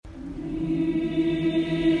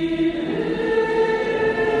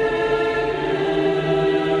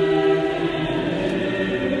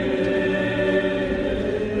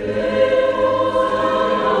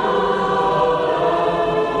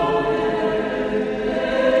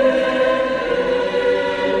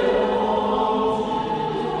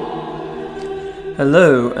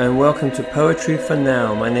Hello and welcome to Poetry for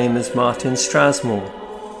Now. My name is Martin Strasmore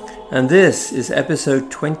and this is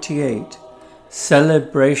episode 28,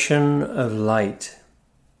 Celebration of Light.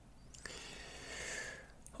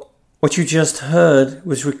 What you just heard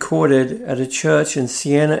was recorded at a church in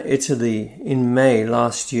Siena, Italy in May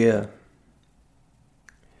last year.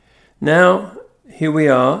 Now, here we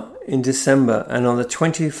are in December, and on the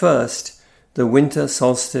 21st, the winter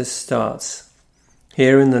solstice starts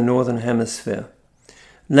here in the Northern Hemisphere.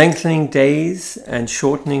 Lengthening days and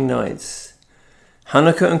shortening nights.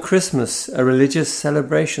 Hanukkah and Christmas are religious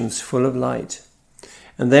celebrations full of light.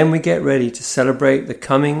 And then we get ready to celebrate the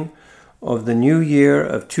coming of the new year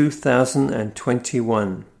of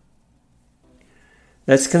 2021.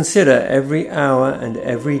 Let's consider every hour and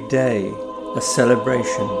every day a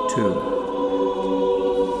celebration too.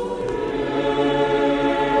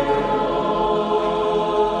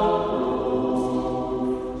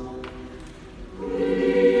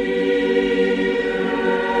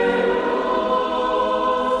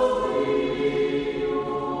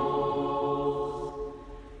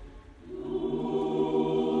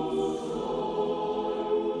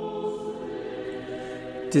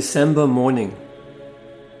 December morning.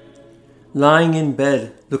 Lying in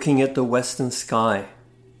bed looking at the western sky.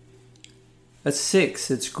 At 6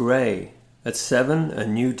 it's grey, at 7 a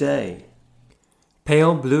new day.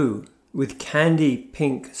 Pale blue with candy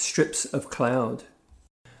pink strips of cloud.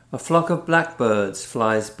 A flock of blackbirds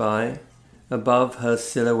flies by above her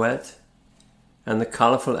silhouette and the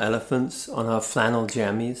colourful elephants on her flannel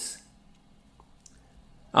jammies.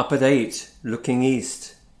 Up at 8 looking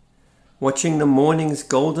east, watching the morning's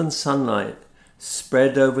golden sunlight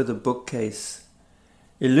spread over the bookcase,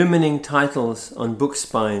 illumining titles on book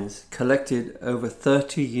spines collected over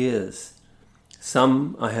 30 years.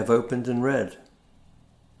 Some I have opened and read.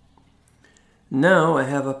 Now I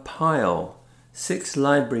have a pile, 6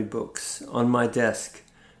 library books on my desk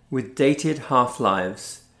with dated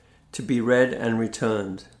half-lives to be read and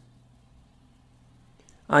returned.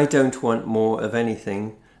 I don't want more of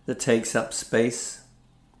anything that takes up space.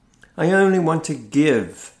 I only want to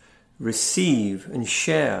give, receive and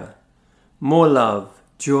share more love,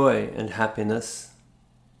 joy and happiness.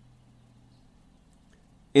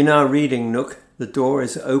 In our reading nook, the door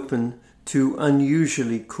is open to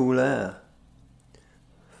unusually cool air.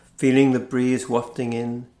 Feeling the breeze wafting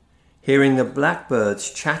in, hearing the blackbirds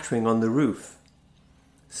chattering on the roof,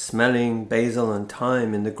 smelling basil and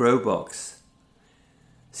thyme in the grow box,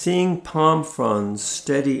 seeing palm fronds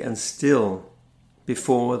steady and still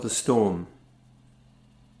before the storm.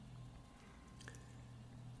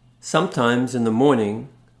 Sometimes in the morning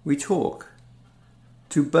we talk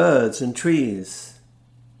to birds and trees.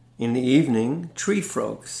 In the evening, tree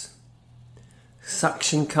frogs,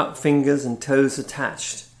 suction cup fingers and toes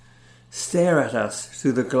attached, stare at us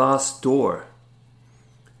through the glass door.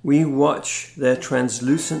 We watch their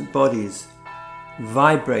translucent bodies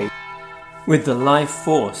vibrate with the life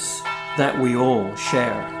force that we all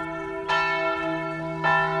share.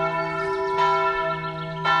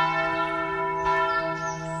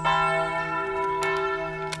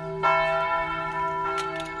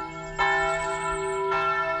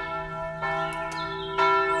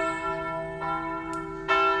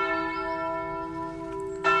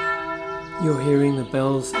 You're hearing the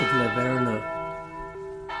bells of La Verna,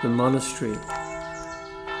 the monastery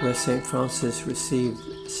where St. Francis received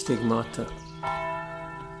stigmata.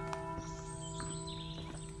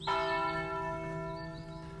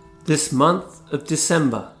 This month of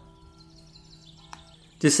December.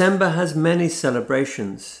 December has many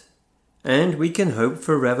celebrations, and we can hope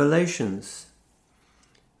for revelations.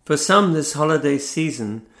 For some, this holiday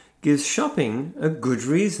season gives shopping a good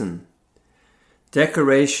reason.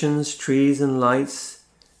 Decorations, trees and lights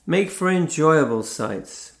make for enjoyable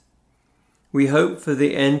sights. We hope for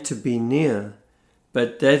the end to be near,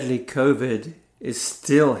 but deadly COVID is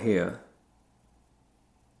still here.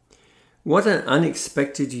 What an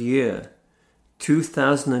unexpected year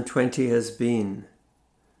 2020 has been.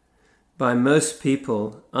 By most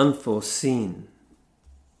people, unforeseen.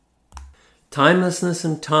 Timelessness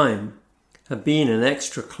and time have been an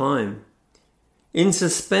extra climb. In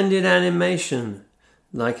suspended animation,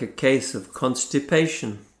 like a case of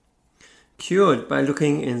constipation, cured by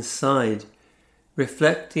looking inside,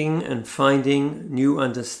 reflecting and finding new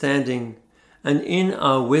understanding, and in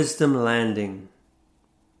our wisdom landing.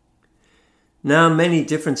 Now many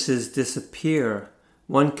differences disappear,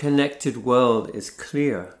 one connected world is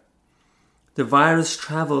clear. The virus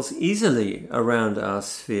travels easily around our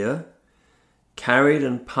sphere, carried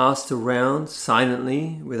and passed around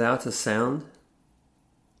silently without a sound.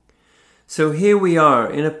 So here we are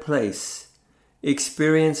in a place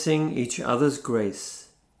experiencing each other's grace,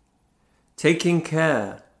 taking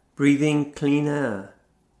care, breathing clean air,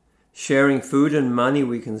 sharing food and money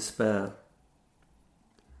we can spare,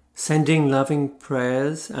 sending loving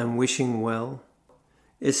prayers and wishing well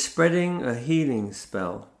is spreading a healing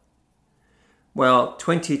spell. Well,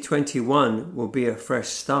 2021 will be a fresh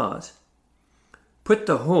start. Put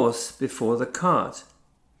the horse before the cart.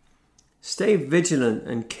 Stay vigilant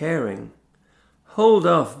and caring. Hold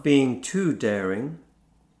off being too daring.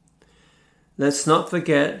 Let's not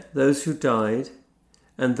forget those who died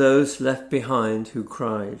and those left behind who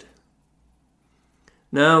cried.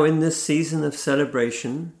 Now in this season of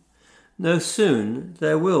celebration, know soon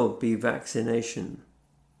there will be vaccination.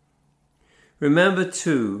 Remember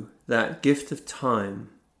too that gift of time.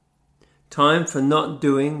 Time for not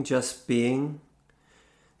doing, just being.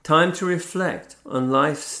 Time to reflect on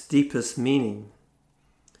life's deepest meaning.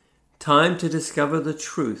 Time to discover the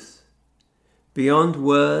truth, beyond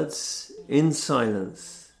words, in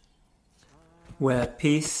silence, where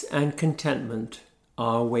peace and contentment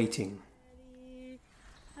are waiting.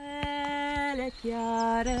 Le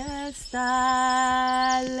chiare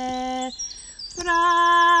stelle,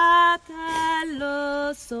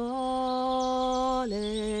 fratello sole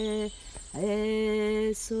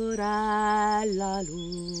e sorella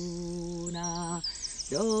luna,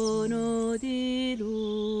 dono di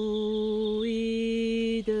lui,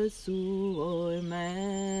 del suo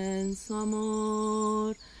immenso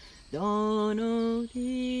amor, dono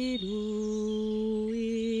di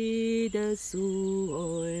lui, del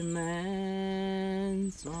suo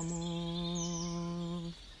immenso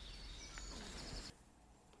amor.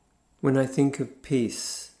 When I think of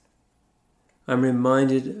peace, I'm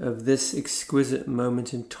reminded of this exquisite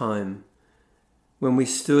moment in time when we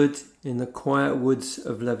stood in the quiet woods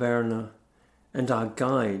of Laverna and our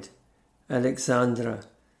guide, Alexandra,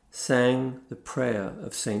 sang the prayer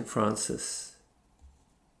of St. Francis.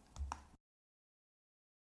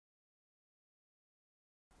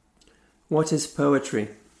 What is poetry?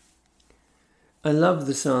 I love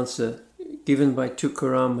this answer given by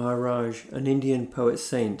Tukaram Maharaj, an Indian poet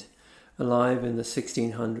saint alive in the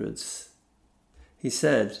 1600s. He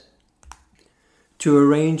said, "To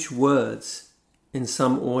arrange words in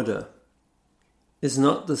some order is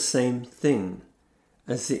not the same thing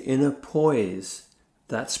as the inner poise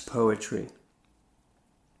that's poetry.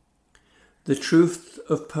 The truth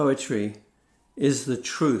of poetry is the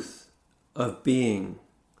truth of being.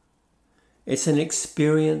 It's an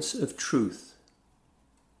experience of truth."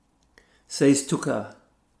 Says Tuka,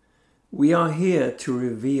 "We are here to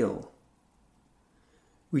reveal.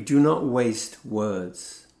 We do not waste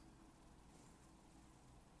words."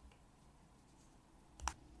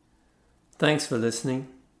 Thanks for listening.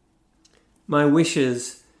 My wish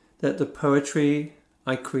is that the poetry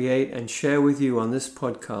I create and share with you on this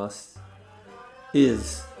podcast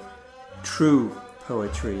is true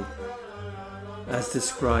poetry, as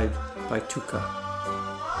described by Tuka.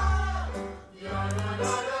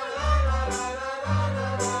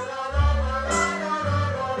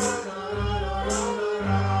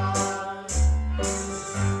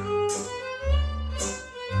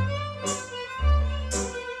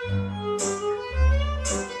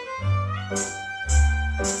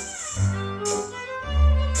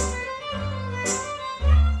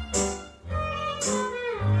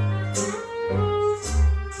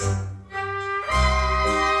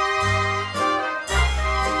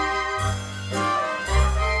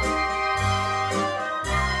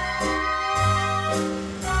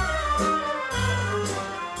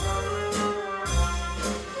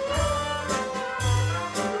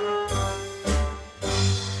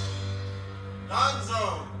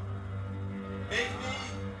 Make me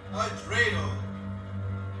a dreidel.